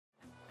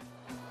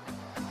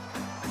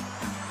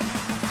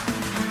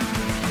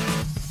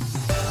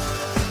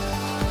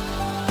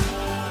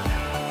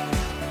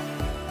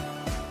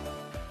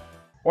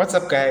What's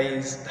up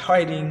guys, how are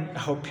you doing? I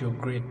hope you're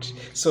great.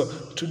 So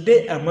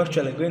today I'm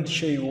actually going to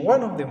show you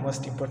one of the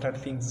most important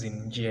things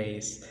in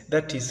GIS,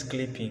 that is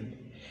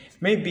clipping.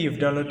 Maybe you've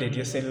downloaded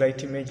your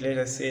satellite image, let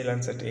us say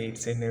Landsat 8,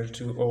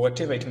 Sentinel-2 or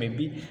whatever it may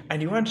be,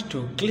 and you want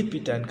to clip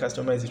it and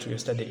customize it to your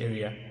study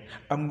area.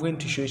 I'm going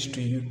to show it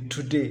to you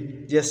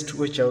today. Just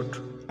watch out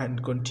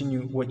and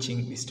continue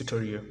watching this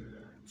tutorial.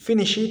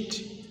 Finish it,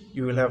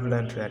 you will have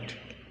learned that.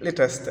 Let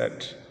us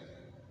start.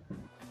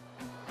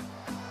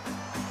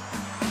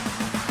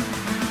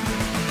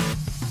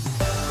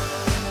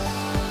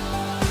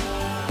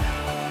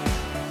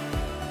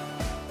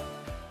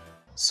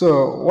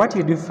 So what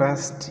you do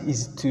first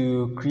is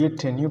to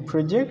create a new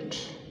project,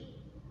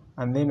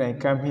 and then I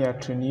come here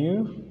to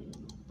new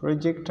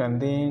project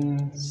and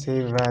then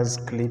save as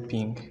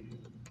clipping.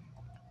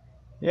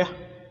 Yeah.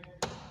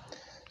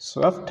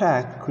 So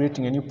after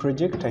creating a new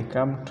project, I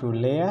come to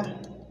layer,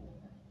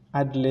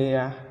 add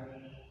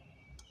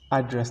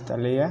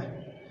raster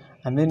layer,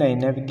 and then I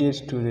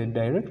navigate to the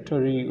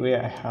directory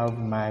where I have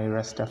my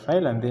raster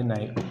file, and then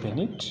I open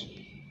it.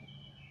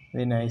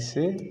 Then I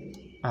say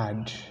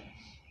add.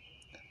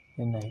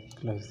 Then I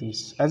close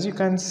this. As you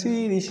can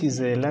see, this is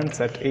a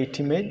Landsat 8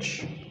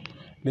 image.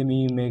 Let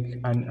me make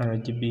an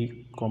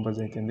RGB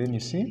composite, and then you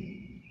see.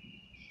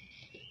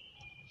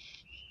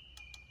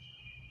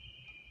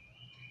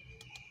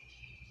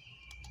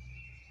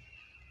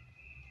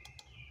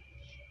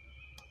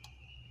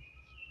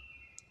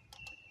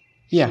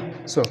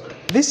 Yeah, so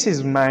this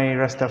is my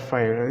raster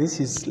file. This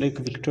is Lake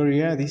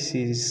Victoria. This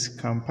is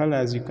Kampala.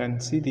 As you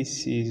can see,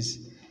 this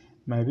is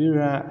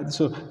Mabira.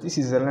 So this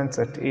is a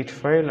Landsat 8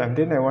 file, and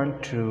then I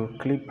want to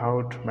clip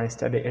out my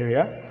study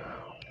area,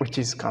 which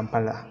is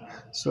Kampala.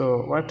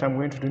 So what I'm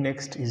going to do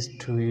next is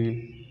to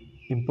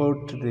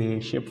import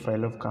the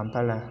shapefile of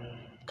Kampala.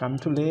 Come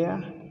to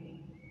layer,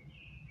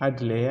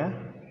 add layer,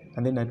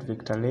 and then add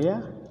vector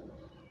layer.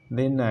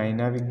 Then I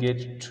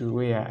navigate to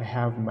where I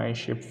have my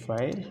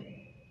shapefile.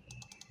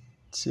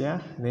 It's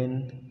here.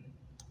 Then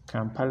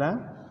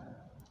Kampala,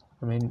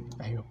 and then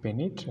I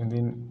open it, and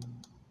then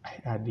I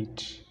add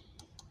it.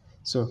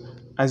 So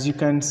as you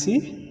can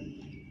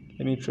see,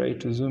 let me try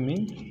to zoom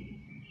in.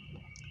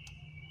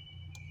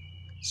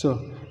 So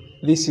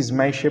this is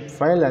my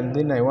shapefile, and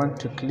then I want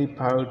to clip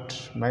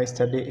out my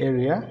study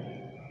area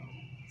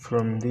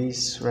from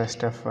this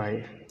raster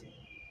file.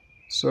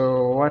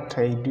 So what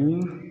I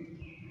do,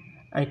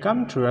 I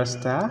come to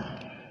raster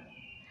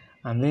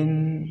and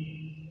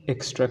then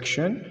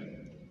extraction,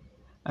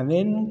 and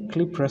then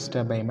clip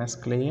raster by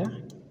mask layer.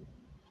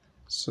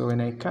 So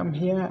when I come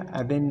here,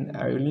 and then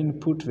I will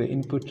input the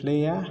input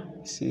layer.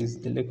 This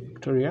is the Lake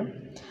Victoria,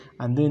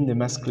 and then the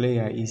mask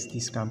layer is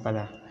this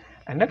Kampala.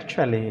 And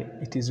actually,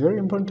 it is very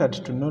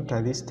important to note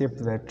at this step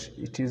that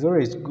it is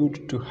always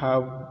good to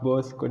have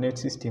both coordinate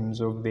systems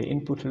of the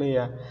input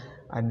layer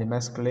and the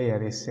mask layer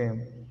the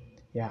same.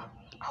 Yeah,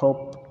 I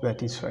hope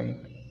that is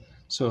fine.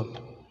 So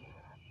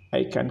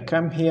I can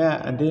come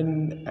here, and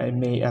then I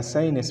may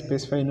assign a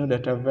specify no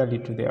data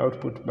value to the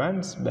output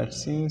bands, but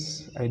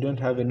since I don't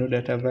have a no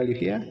data value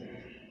here,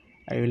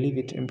 I will leave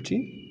it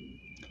empty.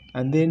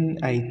 And then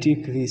I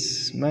take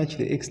this, match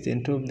the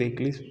extent of the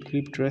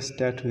clipped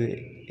raster to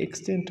the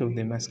extent of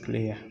the mask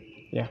layer.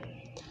 Yeah.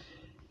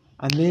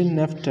 And then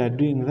after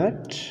doing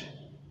that,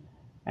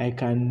 I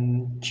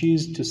can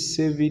choose to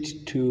save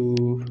it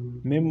to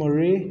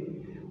memory,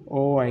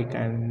 or I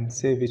can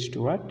save it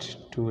to what?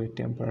 To a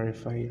temporary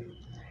file.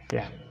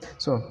 Yeah.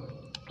 So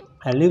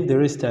I leave the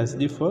rest as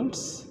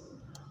defaults,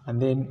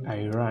 and then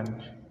I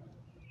run.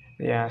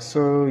 Yeah.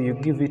 So you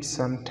give it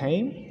some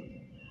time,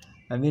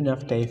 and then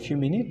after a few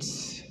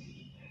minutes,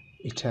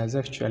 it has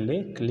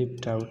actually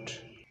clipped out.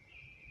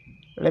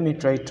 Let me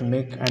try to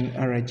make an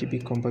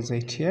RGB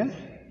composite here.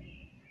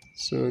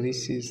 So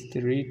this is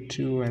 3,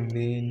 2, and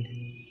then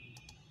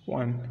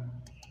 1.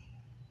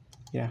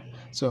 Yeah.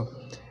 So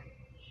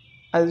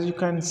as you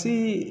can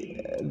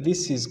see,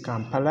 this is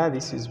Kampala.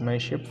 This is my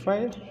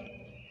shapefile,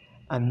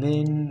 and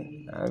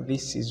then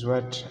this is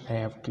what I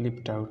have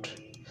clipped out.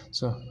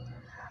 So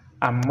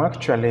I'm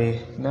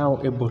actually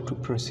now able to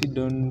proceed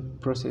on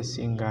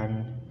processing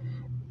and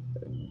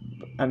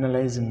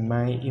analyzing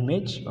my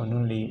image on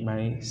only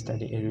my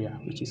study area,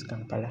 which is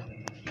Kampala.